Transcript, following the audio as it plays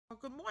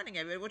Good morning,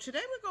 everybody. Well,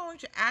 today we're going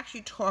to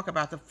actually talk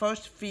about the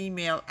first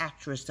female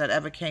actress that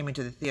ever came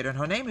into the theater, and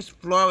her name is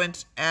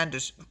Florence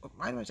Anderson.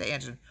 Why do I say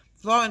Anderson?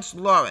 Florence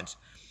Lawence.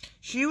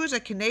 She was a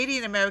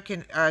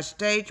Canadian-American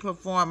stage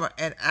performer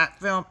and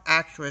film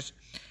actress,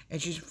 and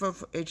she's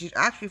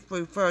actually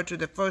referred to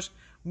the first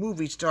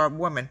movie star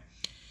woman.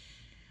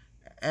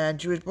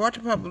 And she was brought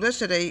to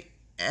publicity,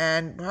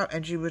 and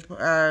she was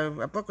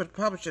a book was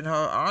published in her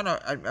honor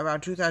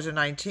around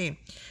 2019.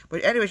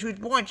 But anyway, she was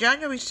born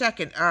January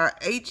 2nd,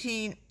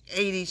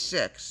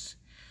 1886.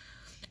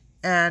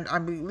 And I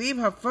believe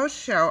her first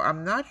show,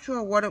 I'm not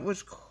sure what it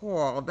was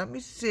called. Let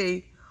me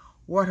see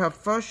what her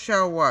first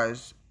show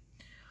was.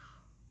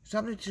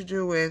 Something to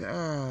do with,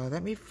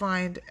 let me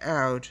find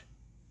out.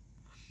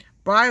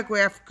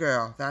 Biograph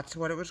Girl, that's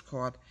what it was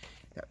called.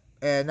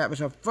 And that was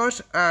her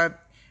first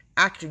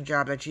acting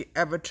job that she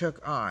ever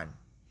took on.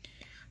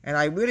 And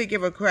I really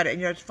give her credit. And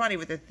you know, it's funny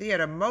with the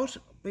theater, most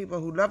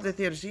people who love the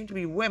theater seem to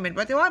be women,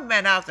 but there are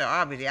men out there,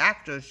 obviously,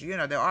 actors, you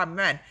know, there are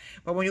men.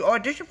 But when you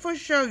audition for a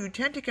show, you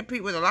tend to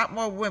compete with a lot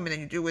more women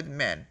than you do with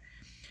men.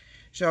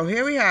 So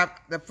here we have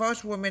the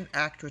first woman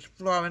actress,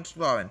 Florence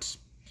Lawence,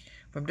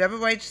 from Deborah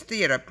Wright's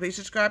Theater. Please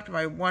subscribe to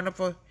my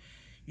wonderful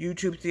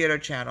YouTube theater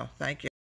channel. Thank you.